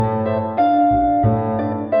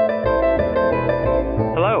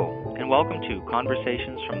welcome to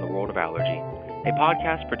Conversations from the World of Allergy, a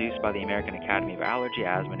podcast produced by the American Academy of Allergy,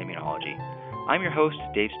 Asthma, and Immunology. I'm your host,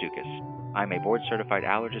 Dave Stukas. I'm a board-certified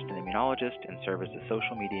allergist and immunologist and serve as the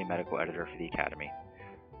social media medical editor for the Academy.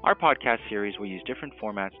 Our podcast series will use different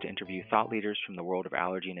formats to interview thought leaders from the world of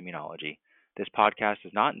allergy and immunology. This podcast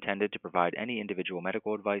is not intended to provide any individual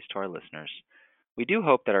medical advice to our listeners. We do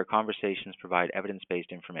hope that our conversations provide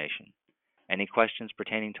evidence-based information. Any questions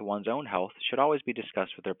pertaining to one's own health should always be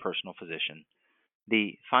discussed with their personal physician.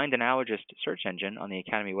 The Find an Allergist search engine on the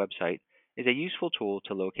Academy website is a useful tool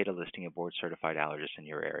to locate a listing of board-certified allergists in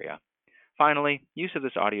your area. Finally, use of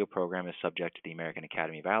this audio program is subject to the American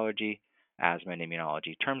Academy of Allergy, Asthma, and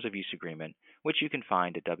Immunology Terms of Use Agreement, which you can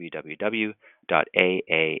find at www.aaai.org.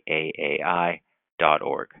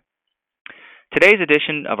 Today's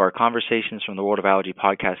edition of our Conversations from the World of Allergy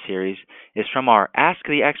podcast series is from our Ask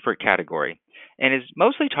the Expert category and is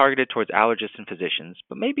mostly targeted towards allergists and physicians,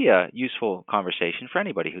 but may be a useful conversation for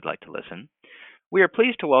anybody who'd like to listen. We are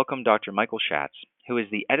pleased to welcome Dr. Michael Schatz, who is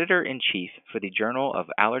the editor-in-chief for the Journal of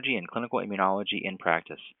Allergy and Clinical Immunology in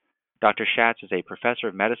Practice. Dr. Schatz is a professor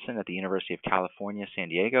of medicine at the University of California, San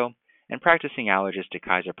Diego, and practicing allergist at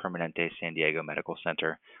Kaiser Permanente San Diego Medical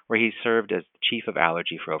Center, where he served as chief of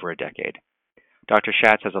allergy for over a decade. Dr.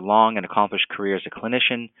 Schatz has a long and accomplished career as a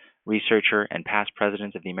clinician, researcher, and past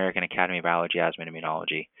president of the American Academy of Allergy, Asthma, and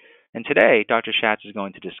Immunology. And today, Dr. Schatz is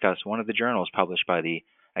going to discuss one of the journals published by the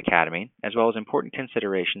Academy, as well as important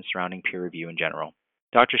considerations surrounding peer review in general.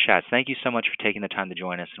 Dr. Schatz, thank you so much for taking the time to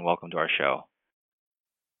join us, and welcome to our show.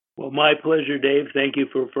 Well, my pleasure, Dave. Thank you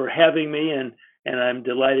for having me, and I'm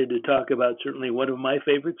delighted to talk about certainly one of my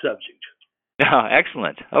favorite subjects.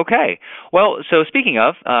 Excellent. Okay. Well, so speaking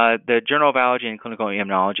of, the Journal of Allergy and Clinical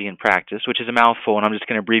Immunology in Practice, which is a mouthful, and I'm just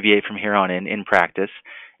going to abbreviate from here on in Practice,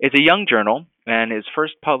 is a young journal, and its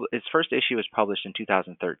first issue was published in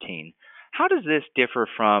 2013. How does this differ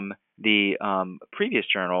from the previous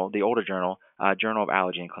journal, the older journal, Journal of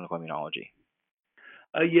Allergy and Clinical Immunology?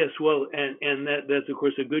 Yes, well, and that's, of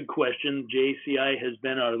course, a good question. JACI has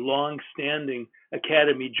been our long-standing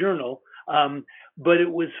academy journal, but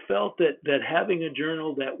it was felt that having a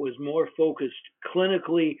journal that was more focused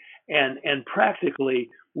clinically and practically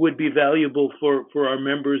would be valuable for our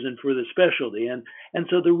members and for the specialty. And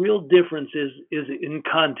so the real difference is in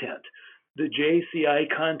content. The JACI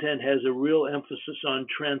content has a real emphasis on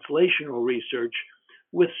translational research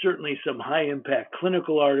with certainly some high-impact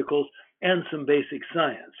clinical articles and some basic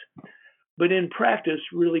science. But in practice,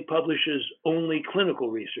 really publishes only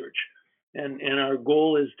clinical research. And our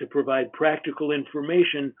goal is to provide practical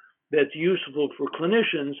information that's useful for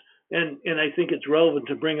clinicians. And I think it's relevant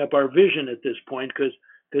to bring up our vision at this point, because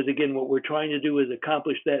again, what we're trying to do is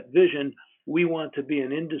accomplish that vision. We want to be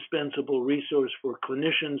an indispensable resource for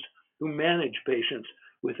clinicians who manage patients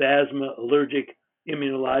with asthma, allergic,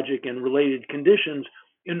 immunologic, and related conditions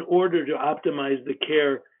in order to optimize the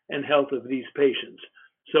care and health of these patients.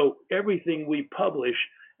 So everything we publish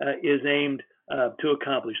is aimed to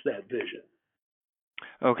accomplish that vision.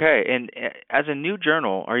 Okay, and as a new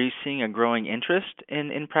journal, are you seeing a growing interest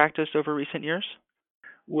in practice over recent years?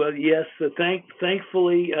 Well, yes,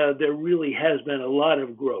 thankfully, there really has been a lot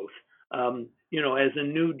of growth. As a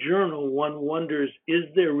new journal, one wonders,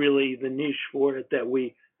 is there really the niche for it that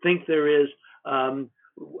we think there is? And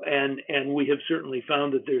we have certainly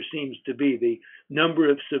found that there seems to be. The number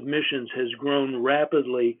of submissions has grown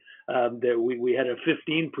rapidly. We had a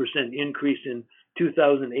 15% increase in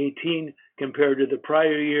 2018 compared to the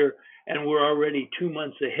prior year, and we're already 2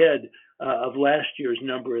 months ahead of last year's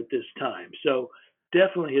number at this time. So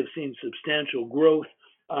definitely have seen substantial growth.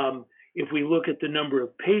 If we look at the number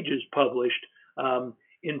of pages published,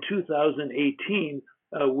 in 2018,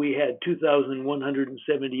 we had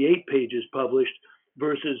 2,178 pages published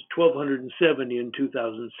versus 1,270 in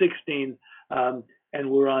 2016, and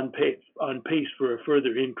we're on pace for a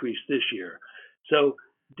further increase this year. So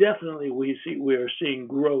definitely we are seeing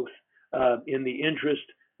growth in the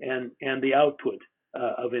interest and the output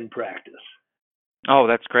of In Practice. Oh,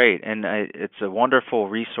 that's great. And it's a wonderful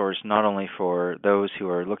resource not only for those who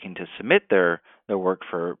are looking to submit their work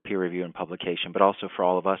for peer review and publication, but also for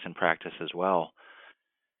all of us in practice as well.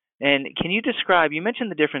 And can you describe, you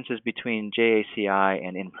mentioned the differences between JACI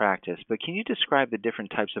and In Practice, but can you describe the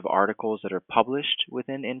different types of articles that are published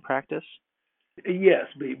within In Practice? Yes,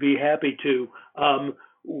 be happy to.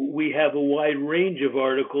 We have a wide range of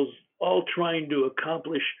articles, all trying to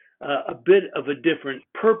accomplish a bit of a different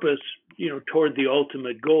purpose, toward the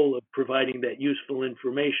ultimate goal of providing that useful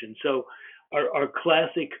information. So our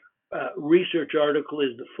classic research article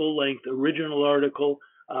is the full-length original article.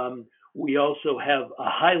 We also have a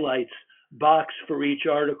highlights box for each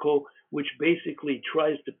article which basically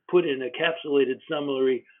tries to put in a capsulated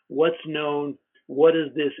summary what's known, what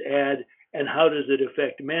does this add, and how does it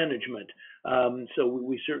affect management. So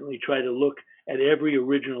we certainly try to look at every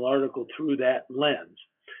original article through that lens.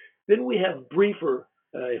 Then we have briefer,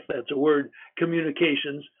 if that's a word,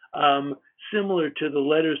 communications, similar to the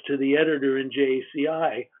letters to the editor in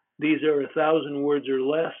JACI. These are 1,000 words or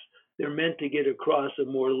less. They're meant to get across a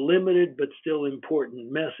more limited but still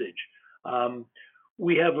important message.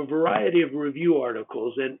 We have a variety of review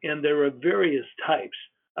articles, and there are various types,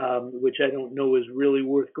 which I don't know is really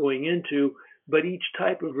worth going into, but each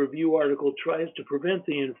type of review article tries to present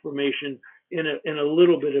the information in a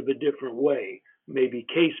little bit of a different way, maybe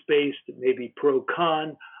case-based, maybe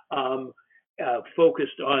pro-con,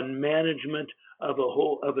 focused on management of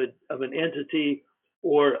an entity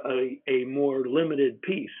or a more limited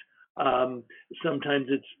piece. Sometimes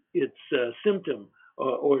it's symptom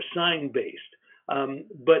or sign-based,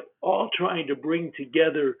 but all trying to bring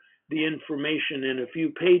together the information in a few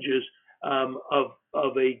pages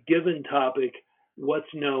of a given topic,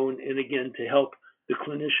 what's known, and again, to help the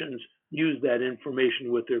clinicians use that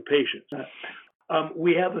information with their patients.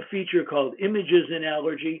 We have a feature called Images in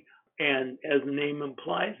Allergy, and as the name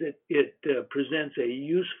implies, it presents a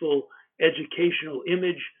useful educational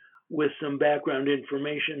image with some background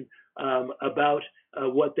information about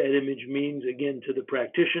what that image means, again, to the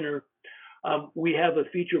practitioner. We have a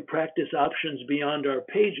feature, Practice Options Beyond Our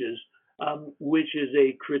Pages, which is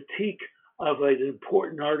a critique of an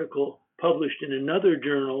important article published in another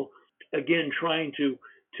journal, again, trying to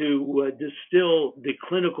distill the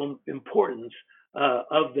clinical importance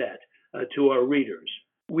of that to our readers.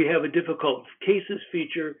 We have a difficult cases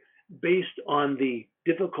feature based on the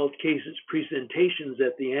difficult cases presentations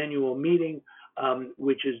at the annual meeting,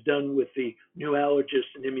 which is done with the New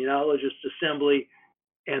Allergist and Immunologist Assembly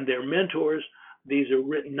and their mentors. These are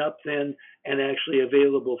written up then and actually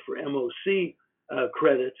available for MOC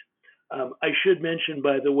credit. I should mention,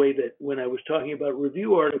 by the way, that when I was talking about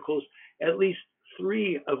review articles, at least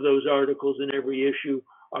 3 of those articles in every issue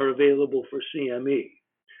are available for CME.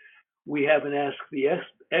 We have an Ask the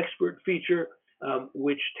Expert feature,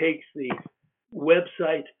 which takes the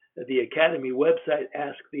website, the Academy website,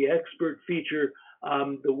 Ask the Expert feature,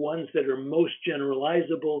 the ones that are most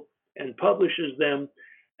generalizable, and publishes them.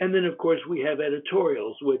 And then, of course, we have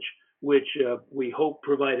editorials, which we hope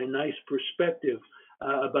provide a nice perspective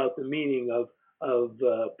about the meaning of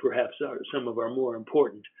perhaps some of our more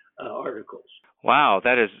important articles. Wow,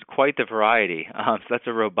 that is quite the variety. So that's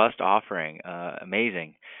a robust offering.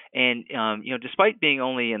 Amazing. And despite being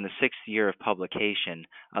only in the 6th year of publication,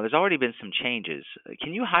 there's already been some changes.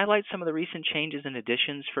 Can you highlight some of the recent changes and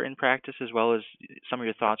additions for In Practice, as well as some of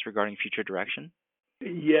your thoughts regarding future direction?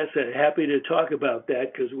 Yes, I'm happy to talk about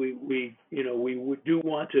that, because we do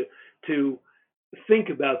want to think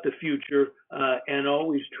about the future and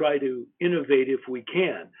always try to innovate if we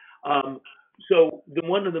can. So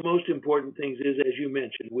one of the most important things is, as you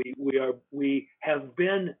mentioned, we have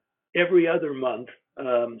been every other month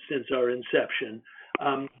since our inception,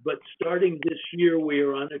 but starting this year we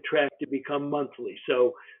are on a track to become monthly.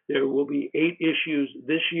 So there will be 8 issues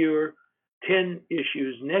this year, 10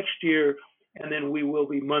 issues next year, and then we will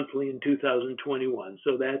be monthly in 2021.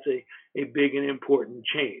 So that's a big and important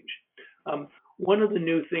change. One of the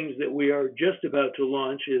new things that we are just about to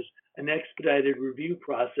launch is an expedited review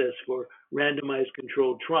process for randomized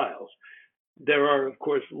controlled trials. There are, of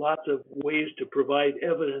course, lots of ways to provide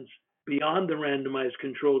evidence beyond the randomized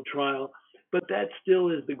controlled trial, but that still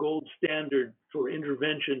is the gold standard for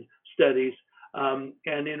intervention studies.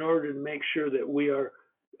 And in order to make sure that we are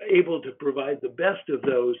able to provide the best of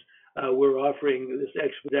those, we're offering this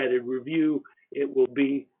expedited review. It will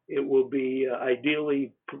be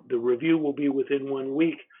ideally, the review will be within 1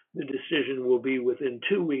 week. The decision will be within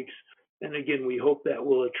 2 weeks. And again, we hope that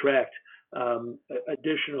will attract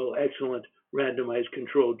additional excellent randomized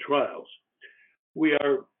controlled trials. We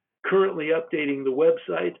are currently updating the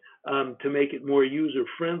website to make it more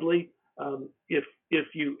user-friendly.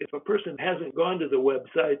 If a person hasn't gone to the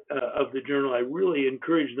website of the journal, I really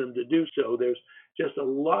encourage them to do so. There's just a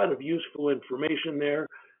lot of useful information there.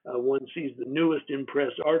 One sees the newest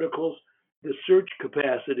in-press articles, the search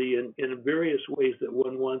capacity in various ways that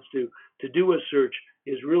one wants to do a search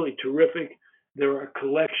is really terrific. There are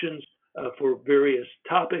collections for various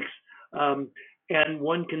topics, and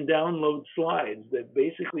one can download slides that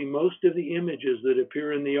basically most of the images that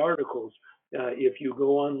appear in the articles, if you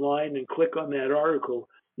go online and click on that article,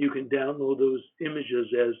 you can download those images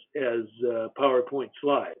as PowerPoint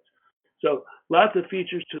slides. So lots of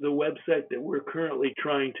features to the website that we're currently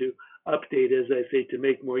trying to update, as I say, to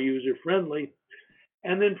make more user-friendly.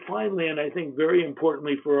 And then finally, and I think very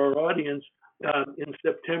importantly for our audience, in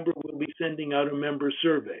September, we'll be sending out a member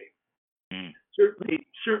survey. Mm.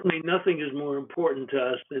 Certainly nothing is more important to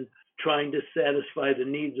us than trying to satisfy the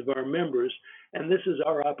needs of our members. And this is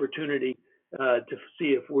our opportunity to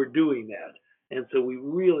see if we're doing that. And so we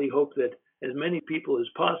really hope that as many people as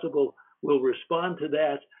possible will respond to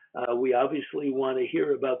that. We obviously want to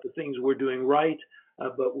hear about the things we're doing right,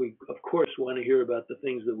 but we, of course, want to hear about the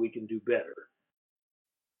things that we can do better.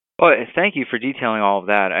 Well, thank you for detailing all of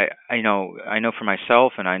that. I know for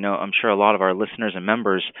myself, and I'm sure a lot of our listeners and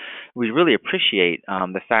members, we really appreciate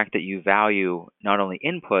the fact that you value not only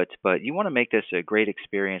input, but you want to make this a great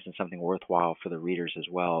experience and something worthwhile for the readers as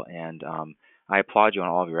well. And I applaud you on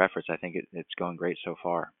all of your efforts. I think it's going great so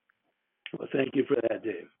far. Well, thank you for that,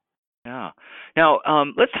 Dave. Yeah. Now,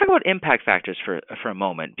 let's talk about impact factors for a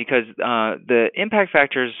moment, because the impact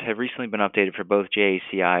factors have recently been updated for both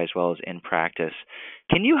JACI as well as in practice.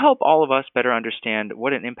 Can you help all of us better understand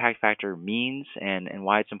what an impact factor means and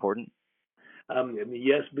why it's important? I mean,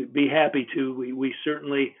 yes, be happy to. We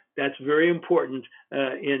certainly, that's very important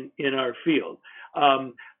in our field.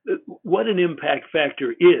 Um, what an impact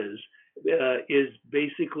factor is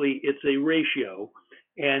basically it's a ratio,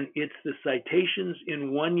 and it's the citations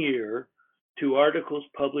in 1 year to articles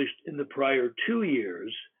published in the prior 2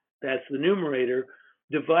 years. That's the numerator,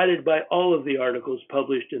 divided by all of the articles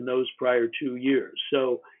published in those prior 2 years.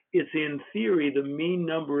 So it's in theory the mean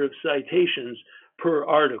number of citations per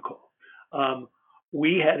article. Um,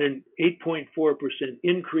 we had an 8.4%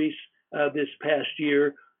 increase this past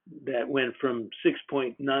year. That went from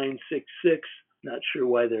 6.966, not sure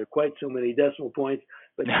why there are quite so many decimal points,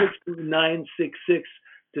 but 6.966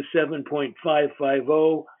 to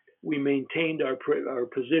 7.550. We maintained our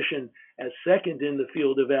position as second in the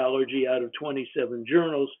field of allergy out of 27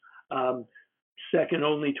 journals, second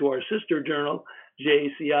only to our sister journal,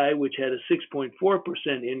 JACI, which had a 6.4%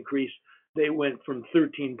 increase. They went from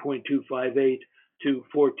 13.258 to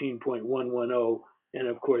 14.110, and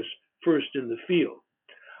of course, first in the field.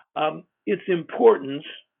 Its importance,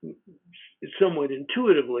 somewhat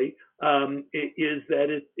intuitively, is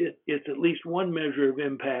that it's at least one measure of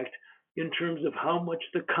impact in terms of how much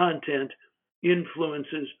the content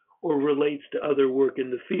influences or relates to other work in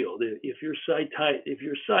the field. If you're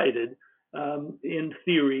cited, in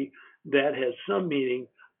theory, that has some meaning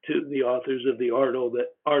to the authors of the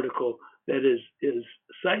article that is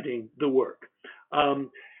citing the work.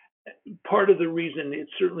 Part of the reason,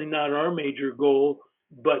 it's certainly not our major goal,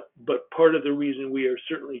 but part of the reason we are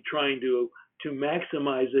certainly trying to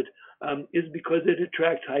maximize it is because it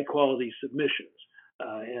attracts high quality submissions.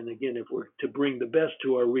 And again, if we're to bring the best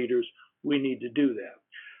to our readers, we need to do that.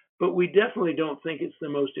 But we definitely don't think it's the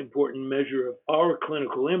most important measure of our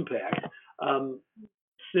clinical impact,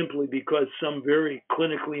 simply because some very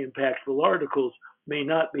clinically impactful articles may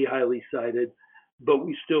not be highly cited, but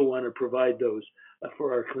we still want to provide those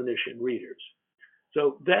for our clinician readers.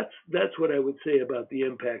 So that's what I would say about the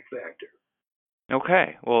impact factor.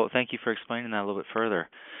 Okay. Well, thank you for explaining that a little bit further.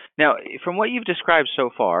 Now, from what you've described so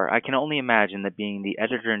far, I can only imagine that being the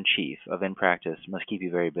editor-in-chief of In Practice must keep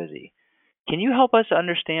you very busy. Can you help us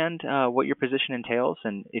understand what your position entails?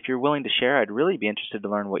 And if you're willing to share, I'd really be interested to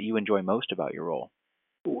learn what you enjoy most about your role.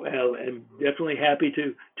 Well, I'm definitely happy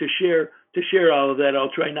to share all of that.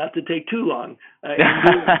 I'll try not to take too long in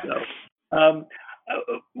doing so.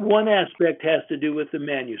 One aspect has to do with the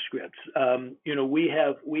manuscripts.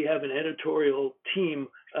 We have an editorial team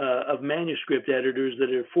of manuscript editors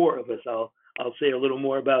that are four of us. I'll say a little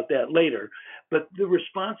more about that later. But the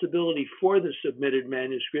responsibility for the submitted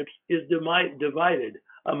manuscripts is divided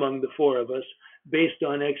among the four of us based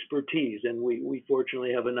on expertise, and we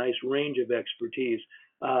fortunately have a nice range of expertise.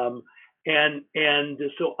 And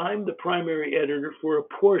so I'm the primary editor for a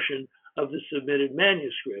portion of the submitted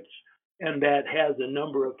manuscripts, and that has a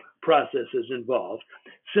number of processes involved.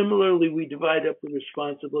 Similarly, we divide up the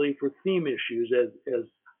responsibility for theme issues.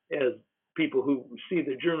 As people who see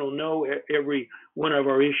the journal know, every one of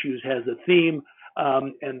our issues has a theme,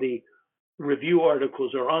 and the review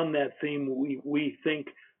articles are on that theme. We think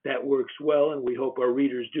that works well, and we hope our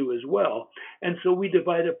readers do as well. And so we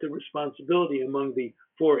divide up the responsibility among the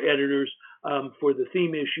four editors for the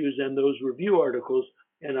theme issues and those review articles,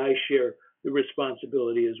 and I share the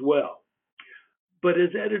responsibility as well. But as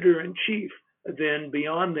editor-in-chief, then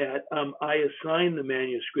beyond that, I assign the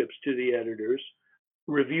manuscripts to the editors,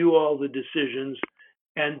 review all the decisions,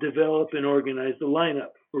 and develop and organize the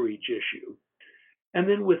lineup for each issue. And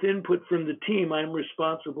then with input from the team, I'm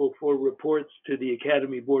responsible for reports to the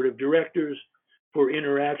Academy Board of Directors, for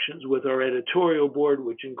interactions with our editorial board,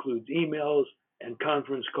 which includes emails and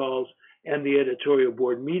conference calls, and the editorial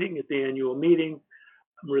board meeting at the annual meeting.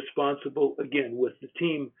 I'm responsible, again, with the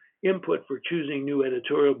team input for choosing new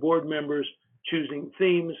editorial board members, choosing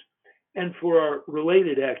themes, and for our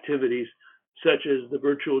related activities, such as the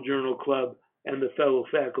Virtual Journal Club and the Fellow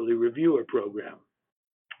Faculty Reviewer Program.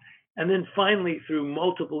 And then finally, through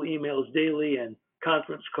multiple emails daily and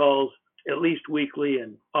conference calls, at least weekly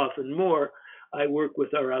and often more, I work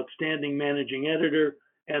with our outstanding managing editor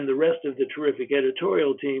and the rest of the terrific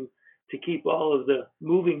editorial team to keep all of the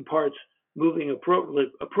moving parts moving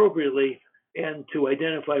appropriately and to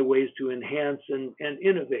identify ways to enhance and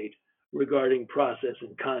innovate regarding process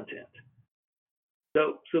and content.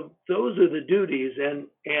 So those are the duties,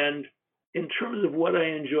 and in terms of what I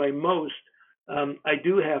enjoy most, I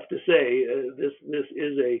do have to say this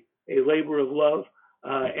is a labor of love,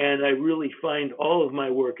 and I really find all of my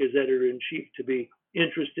work as editor in chief to be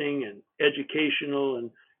interesting and educational and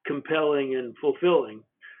compelling and fulfilling.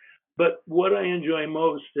 But what I enjoy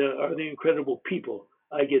most are the incredible people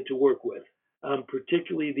I get to work with,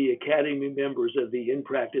 particularly the Academy members of the In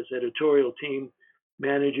Practice editorial team,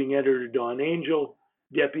 managing editor Dawn Angel,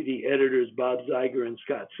 deputy editors Bob Zeiger and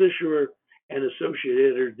Scott Sicherer, and associate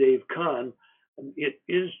editor Dave Kahn. It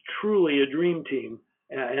is truly a dream team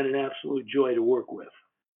and an absolute joy to work with.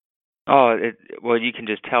 Oh, well, you can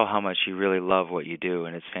just tell how much you really love what you do,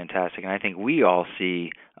 and it's fantastic. And I think we all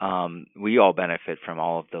we all benefit from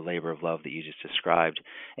all of the labor of love that you just described.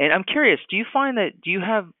 And I'm curious, do you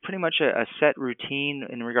have pretty much a set routine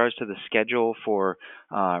in regards to the schedule for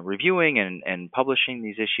reviewing and publishing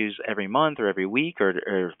these issues every month or every week, or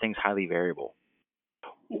are things highly variable?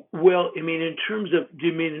 Well, I mean, do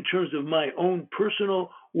you mean in terms of my own personal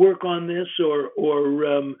work on this,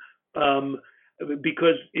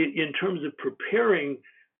 because in terms of preparing,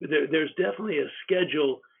 there's definitely a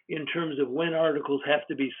schedule in terms of when articles have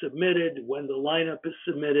to be submitted, when the lineup is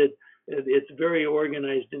submitted. It's very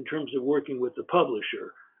organized in terms of working with the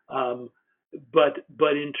publisher.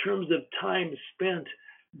 But in terms of time spent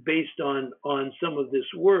based on some of this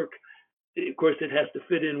work, of course, it has to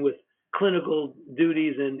fit in with clinical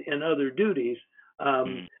duties and other duties.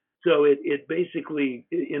 Mhm. So it basically,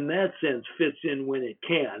 in that sense, fits in when it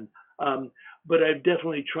can. But I've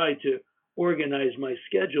definitely tried to organize my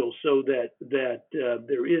schedule so that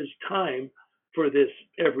there is time for this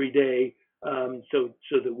every day, so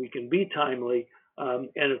that we can be timely.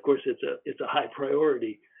 And of course, it's a high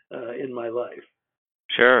priority in my life.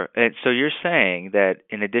 Sure. And so you're saying that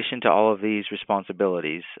in addition to all of these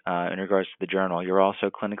responsibilities in regards to the journal, you're also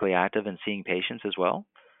clinically active in seeing patients as well?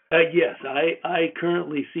 Yes, I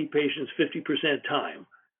currently see patients 50% time,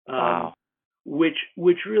 um, Wow.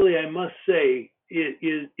 which really I must say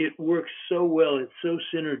it works so well. It's so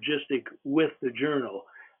synergistic with the journal.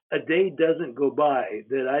 A day doesn't go by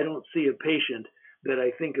that I don't see a patient that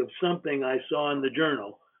I think of something I saw in the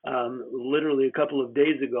journal. Literally a couple of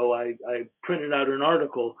days ago, I printed out an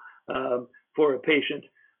article for a patient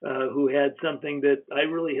who had something that I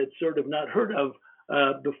really had sort of not heard of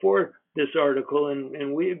before this article,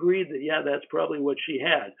 and we agreed that yeah, that's probably what she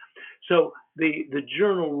had. So the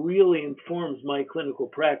journal really informs my clinical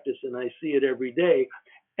practice, and I see it every day,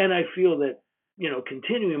 and I feel that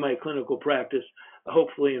continuing my clinical practice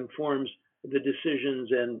hopefully informs the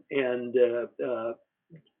decisions and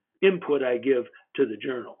input I give to the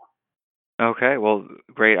journal. Okay, well,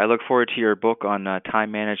 great. I look forward to your book on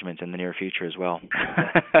time management in the near future as well.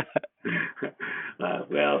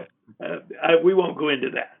 Well, we won't go into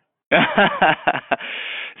that.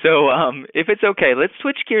 So, if it's okay, let's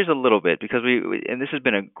switch gears a little bit because and this has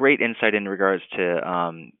been a great insight in regards to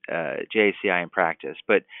JACI in practice.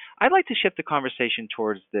 But I'd like to shift the conversation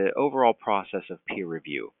towards the overall process of peer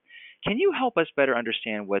review. Can you help us better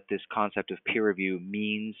understand what this concept of peer review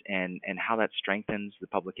means and how that strengthens the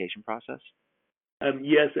publication process?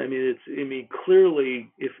 Yes, I mean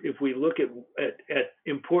clearly if we look at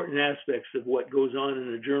important aspects of what goes on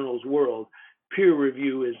in the journal's world, peer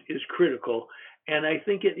review is critical, and I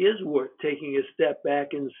think it is worth taking a step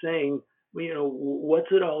back and saying,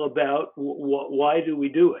 what's it all about? Why do we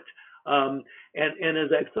do it? And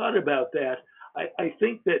as I've thought about that, I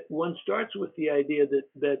think that one starts with the idea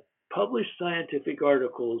that published scientific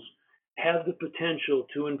articles have the potential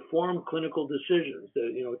to inform clinical decisions,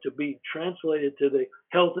 to be translated to the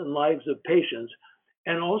health and lives of patients,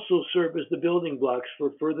 and also serve as the building blocks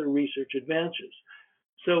for further research advances.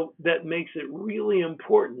 So that makes it really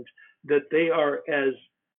important that they are as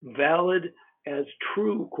valid, as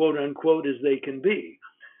true, quote unquote, as they can be.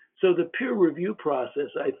 So the peer review process,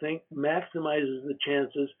 I think, maximizes the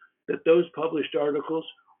chances that those published articles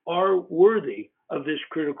are worthy of this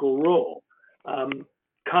critical role.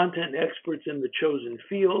 Content experts in the chosen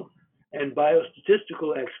field and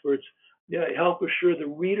biostatistical experts help assure the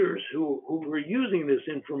readers who are using this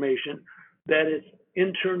information that it's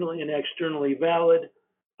internally and externally valid,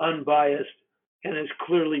 unbiased, and as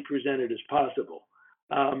clearly presented as possible.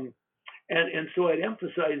 And so I'd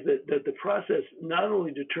emphasize that the process not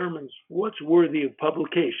only determines what's worthy of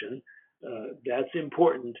publication, that's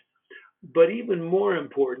important, but even more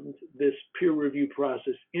important, this peer review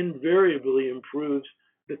process invariably improves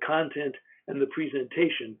the content and the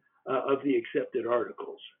presentation of the accepted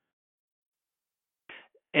articles.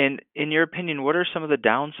 And in your opinion, what are some of the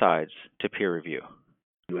downsides to peer review?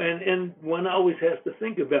 And one always has to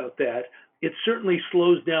think about that. It certainly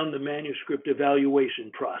slows down the manuscript evaluation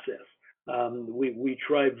process. We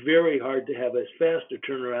try very hard to have as fast a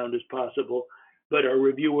turnaround as possible, but our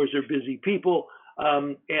reviewers are busy people,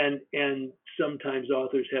 and sometimes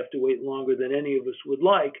authors have to wait longer than any of us would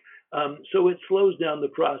like. So it slows down the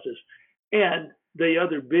process. And the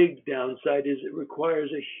other big downside is it requires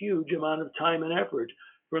a huge amount of time and effort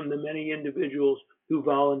from the many individuals who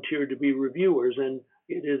volunteer to be reviewers, and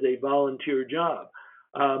it is a volunteer job.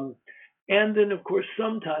 And then, of course,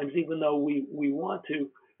 sometimes, even though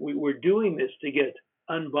we're doing this to get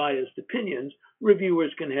unbiased opinions,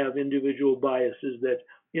 reviewers can have individual biases that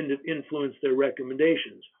influence their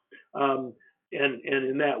recommendations. And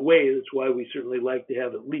in that way, that's why we certainly like to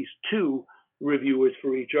have at least two reviewers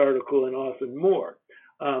for each article and often more.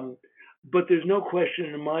 But there's no question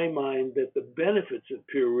in my mind that the benefits of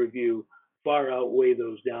peer review far outweigh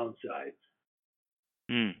those downsides.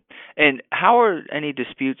 Mm. And how are any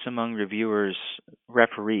disputes among reviewers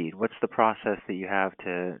refereed? What's the process that you have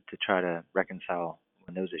to try to reconcile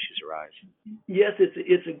when those issues arise? Yes,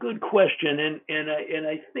 it's a good question, and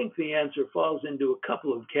I think the answer falls into a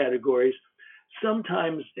couple of categories.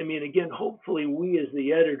 Sometimes, I mean, again, hopefully we as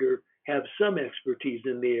the editor have some expertise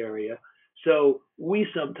in the area, so we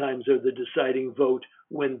sometimes are the deciding vote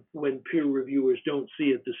when peer reviewers don't see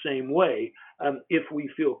it the same way. If we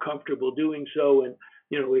feel comfortable doing so, and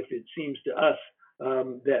if it seems to us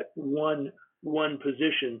that one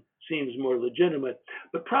position seems more legitimate,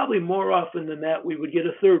 but probably more often than that, we would get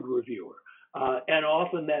a third reviewer. And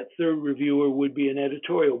often that third reviewer would be an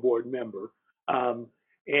editorial board member.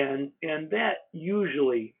 And that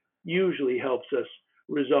usually helps us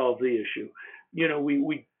resolve the issue.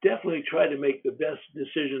 We definitely try to make the best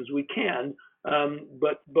decisions we can,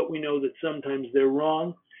 but we know that sometimes they're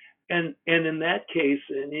wrong. And in that case,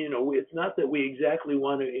 and it's not that we exactly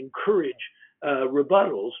want to encourage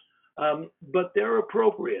rebuttals, but they're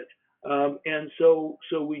appropriate. And so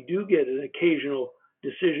we do get an occasional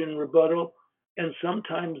decision rebuttal, and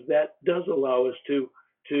sometimes that does allow us to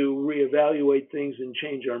reevaluate things and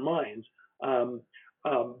change our minds.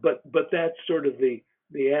 But that's sort of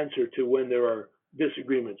the answer to when there are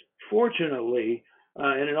disagreements. Fortunately,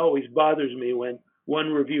 and it always bothers me when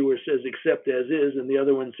one reviewer says accept as is and the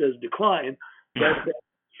other one says decline.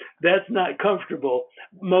 That's not comfortable.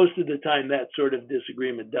 Most of the time, that sort of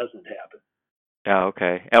disagreement doesn't happen. Oh,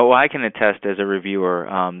 okay. Well, I can attest as a reviewer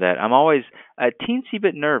that I'm always a teensy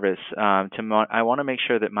bit nervous. I want to make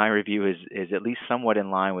sure that my review is at least somewhat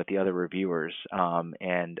in line with the other reviewers,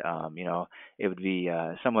 and it would be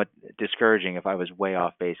somewhat discouraging if I was way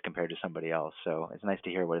off base compared to somebody else. So it's nice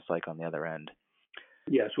to hear what it's like on the other end.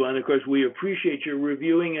 Yes, well, and of course, we appreciate your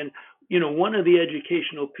reviewing. And, one of the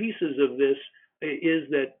educational pieces of this is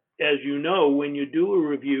that, as you know, when you do a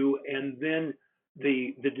review and then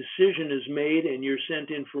the decision is made and you're sent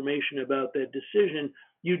information about that decision,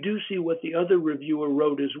 you do see what the other reviewer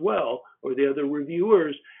wrote as well, or the other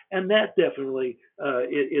reviewers, and that definitely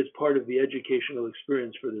is part of the educational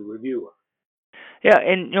experience for the reviewer. Yeah,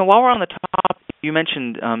 and while we're on the topic, you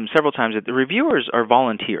mentioned several times that the reviewers are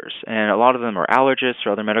volunteers, and a lot of them are allergists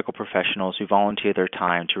or other medical professionals who volunteer their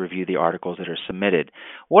time to review the articles that are submitted.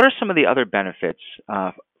 What are some of the other benefits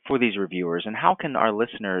for these reviewers, and how can our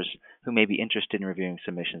listeners who may be interested in reviewing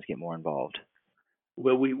submissions get more involved?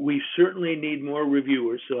 Well, we certainly need more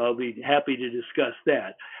reviewers, so I'll be happy to discuss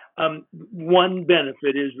that. One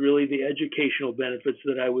benefit is really the educational benefits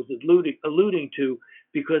that I was alluding to,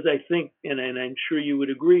 because I think, and I'm sure you would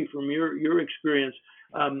agree from your experience,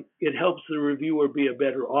 it helps the reviewer be a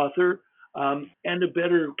better author and a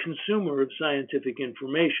better consumer of scientific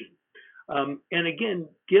information. And again,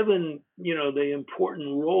 given the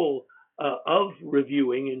important role of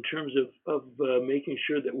reviewing in terms of making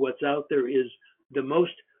sure that what's out there is the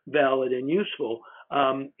most valid and useful,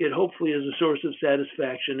 it hopefully is a source of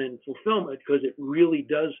satisfaction and fulfillment, because it really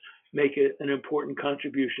does make it an important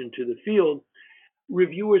contribution to the field.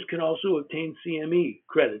 Reviewers can also obtain CME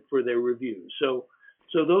credit for their reviews. So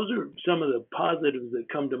those are some of the positives that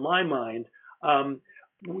come to my mind.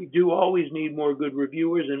 we do always need more good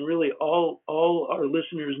reviewers, and really all our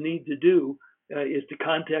listeners need to do is to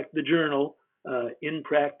contact the journal in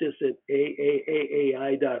practice at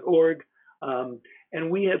aaai.org. And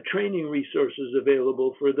we have training resources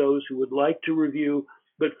available for those who would like to review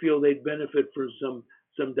but feel they'd benefit from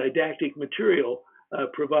some didactic material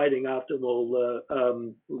regarding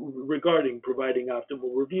providing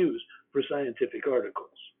optimal reviews for scientific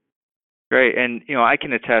articles. Great. And, I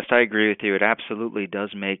can attest, I agree with you. It absolutely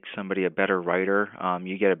does make somebody a better writer.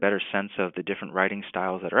 You get a better sense of the different writing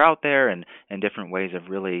styles that are out there and different ways of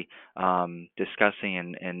really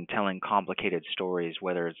discussing and telling complicated stories,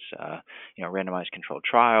 whether it's, randomized controlled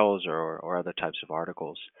trials or other types of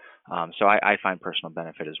articles. So I find personal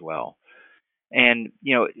benefit as well. And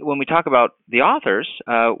when we talk about the authors,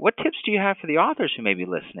 what tips do you have for the authors who may be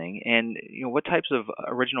listening? And what types of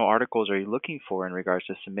original articles are you looking for in regards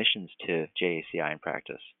to submissions to JACI in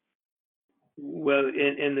practice? Well,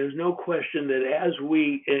 and there's no question that as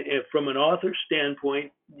from an author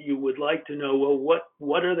standpoint, you would like to know, well,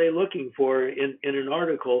 what are they looking for in an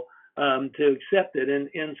article to accept it?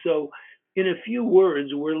 And so, in a few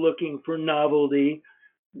words, we're looking for novelty,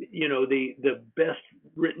 the best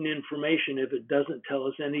written information. If it doesn't tell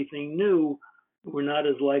us anything new, we're not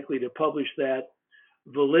as likely to publish that.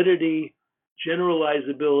 Validity,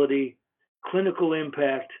 generalizability, clinical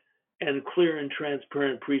impact, and clear and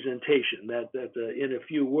transparent presentation. That's in a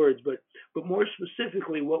few words, but more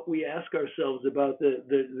specifically, what we ask ourselves about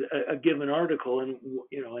a given article, and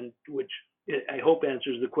which I hope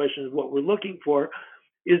answers the question of what we're looking for,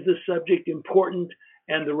 is the subject important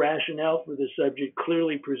and the rationale for the subject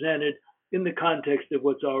clearly presented in the context of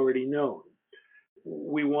what's already known.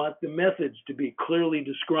 We want the methods to be clearly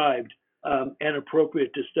described and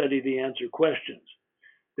appropriate to study the answer questions.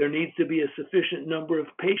 There needs to be a sufficient number of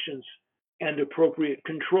patients and appropriate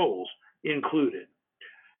controls included.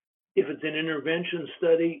 If it's an intervention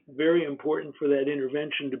study, very important for that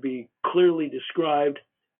intervention to be clearly described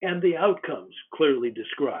and the outcomes clearly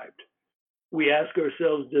described. We ask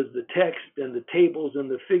ourselves, does the text and the tables and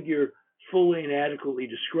the figure fully and adequately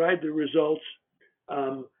describe the results?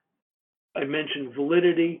 I mentioned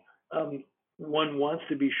validity. One wants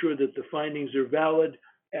to be sure that the findings are valid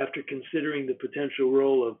after considering the potential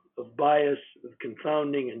role of bias, of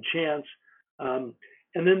confounding, and chance.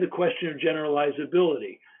 And then the question of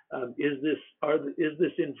generalizability. Is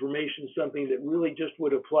this information something that really just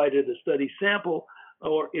would apply to the study sample,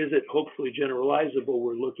 or is it hopefully generalizable?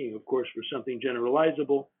 We're looking, of course, for something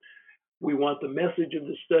generalizable. We want the message of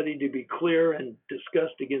the study to be clear and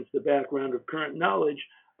discussed against the background of current knowledge.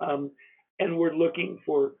 And we're looking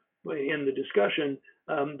for, in the discussion,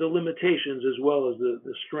 the limitations as well as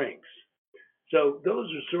the strengths. So those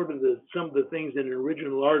are sort of some of the things in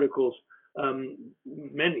original articles,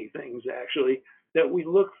 many things actually, that we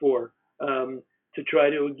look for to try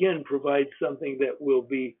to, again, provide something that will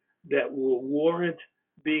warrant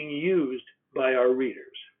being used by our readers.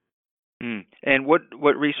 And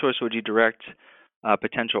what resource would you direct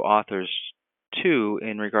potential authors to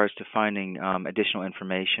in regards to finding additional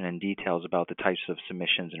information and details about the types of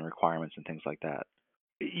submissions and requirements and things like that?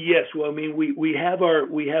 Yes, well, I mean, we have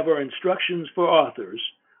our instructions for authors,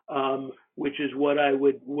 which is what I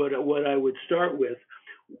would start with.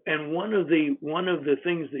 And one of the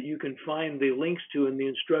things that you can find the links to in the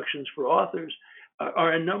instructions for authors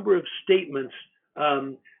are a number of statements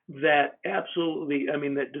that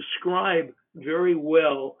that describe very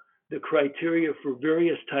well the criteria for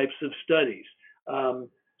various types of studies.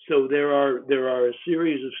 So there are a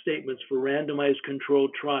series of statements for randomized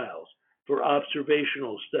controlled trials, for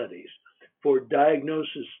observational studies, for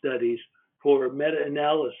diagnosis studies, for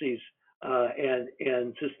meta-analyses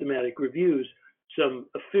and systematic reviews. Some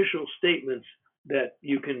official statements that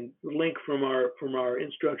you can link from our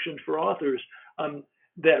instructions for authors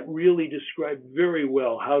that really describe very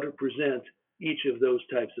well how to present each of those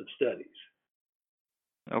types of studies.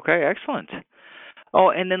 Okay, excellent. Oh,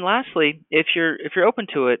 and then lastly, if you're open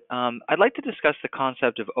to it, I'd like to discuss the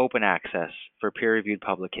concept of open access for peer-reviewed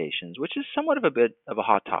publications, which is somewhat of a bit of a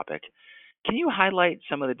hot topic. Can you highlight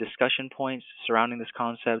some of the discussion points surrounding this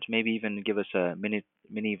concept? Maybe even give us a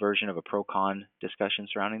mini version of a pro-con discussion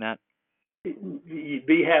surrounding that?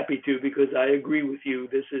 Be happy to, because I agree with you.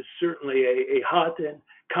 This is certainly a hot and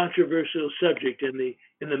controversial subject in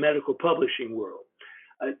the medical publishing world.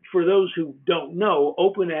 For those who don't know,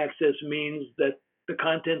 open access means that the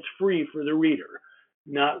content's free for the reader,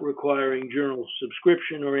 not requiring journal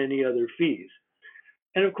subscription or any other fees.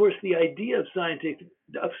 And of course, the idea of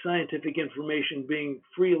scientific information being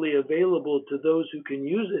freely available to those who can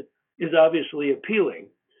use it is obviously appealing.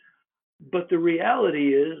 But the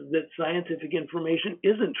reality is that scientific information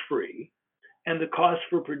isn't free, and the cost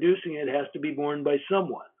for producing it has to be borne by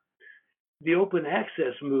someone. The open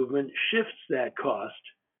access movement shifts that cost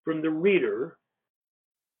from the reader,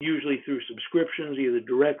 usually through subscriptions, either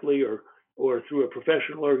directly or through a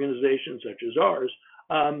professional organization such as ours.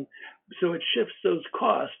 So it shifts those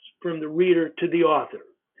costs from the reader to the author.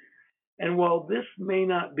 And while this may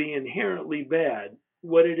not be inherently bad,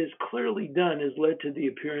 what it has clearly done is led to the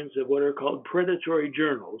appearance of what are called predatory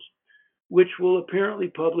journals, which will apparently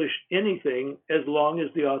publish anything as long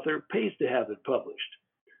as the author pays to have it published.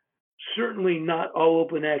 Certainly not all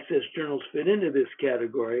open access journals fit into this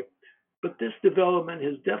category, but this development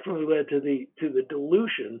has definitely led to the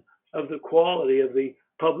dilution of the quality of the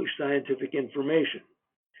published scientific information.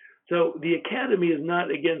 So the Academy is not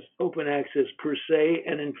against open access per se,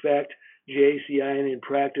 and in fact, JACI and in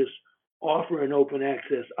practice offer an open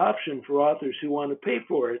access option for authors who want to pay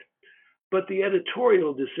for it, but the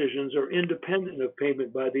editorial decisions are independent of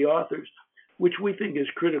payment by the authors, which we think is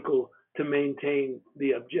critical to maintain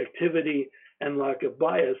the objectivity and lack of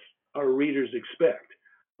bias our readers expect.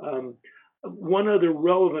 One other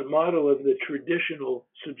relevant model of the traditional,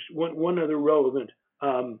 one other relevant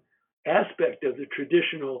aspect of the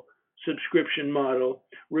traditional subscription model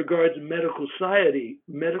regards medical society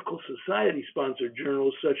sponsored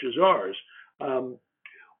journals such as ours.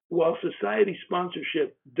 While society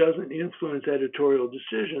sponsorship doesn't influence editorial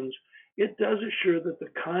decisions, it does assure that the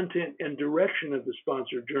content and direction of the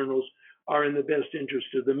sponsored journals are in the best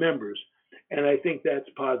interest of the members. And I think that's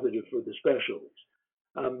positive for the specialties.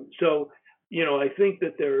 So, I think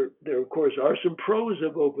that there of course are some pros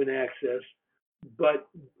of open access, but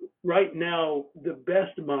right now the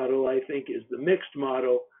best model I think is the mixed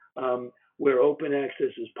model, where open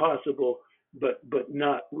access is possible, but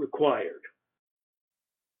not required.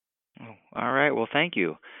 Oh, all right. Well, thank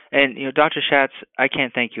you. And, Dr. Schatz, I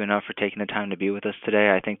can't thank you enough for taking the time to be with us today.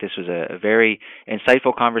 I think this was a very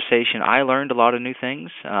insightful conversation. I learned a lot of new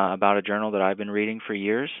things about a journal that I've been reading for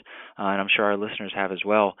years, and I'm sure our listeners have as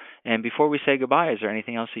well. And before we say goodbye, is there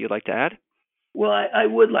anything else that you'd like to add? Well, I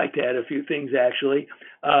would like to add a few things actually,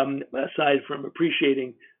 aside from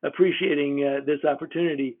appreciating this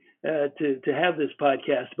opportunity to have this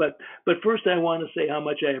podcast. But first, I want to say how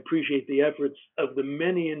much I appreciate the efforts of the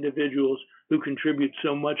many individuals who contribute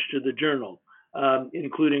so much to the journal,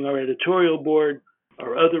 including our editorial board,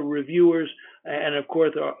 our other reviewers, and of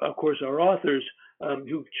course our authors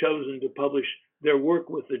who've chosen to publish their work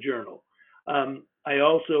with the journal. I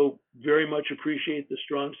also very much appreciate the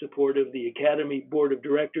strong support of the Academy Board of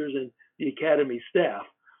Directors and the Academy staff.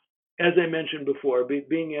 As I mentioned before,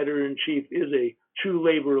 being editor-in-chief is a true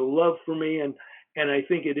labor of love for me, and I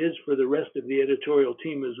think it is for the rest of the editorial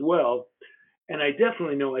team as well. And I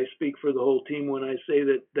definitely know I speak for the whole team when I say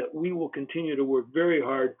that we will continue to work very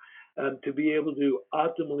hard to be able to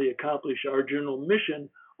optimally accomplish our journal mission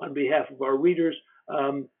on behalf of our readers.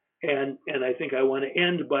 And I think I want to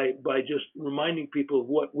end by just reminding people of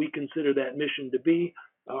what we consider that mission to be.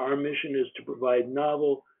 Our mission is to provide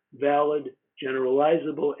novel, valid,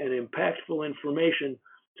 generalizable, and impactful information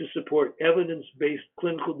to support evidence-based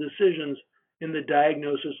clinical decisions in the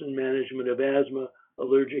diagnosis and management of asthma,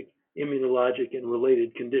 allergic, immunologic, and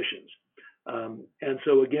related conditions. And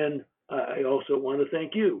so again, I also want to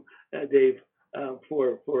thank you, Dave,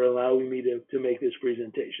 for allowing me to make this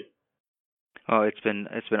presentation. Oh, it's been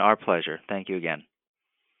our pleasure. Thank you again.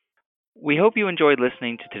 We hope you enjoyed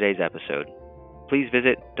listening to today's episode. Please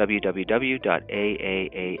visit www.aaai.org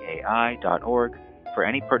for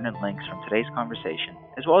any pertinent links from today's conversation,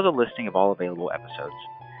 as well as a listing of all available episodes.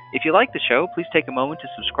 If you like the show, please take a moment to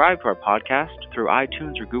subscribe to our podcast through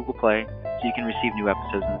iTunes or Google Play so you can receive new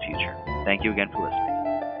episodes in the future. Thank you again for listening.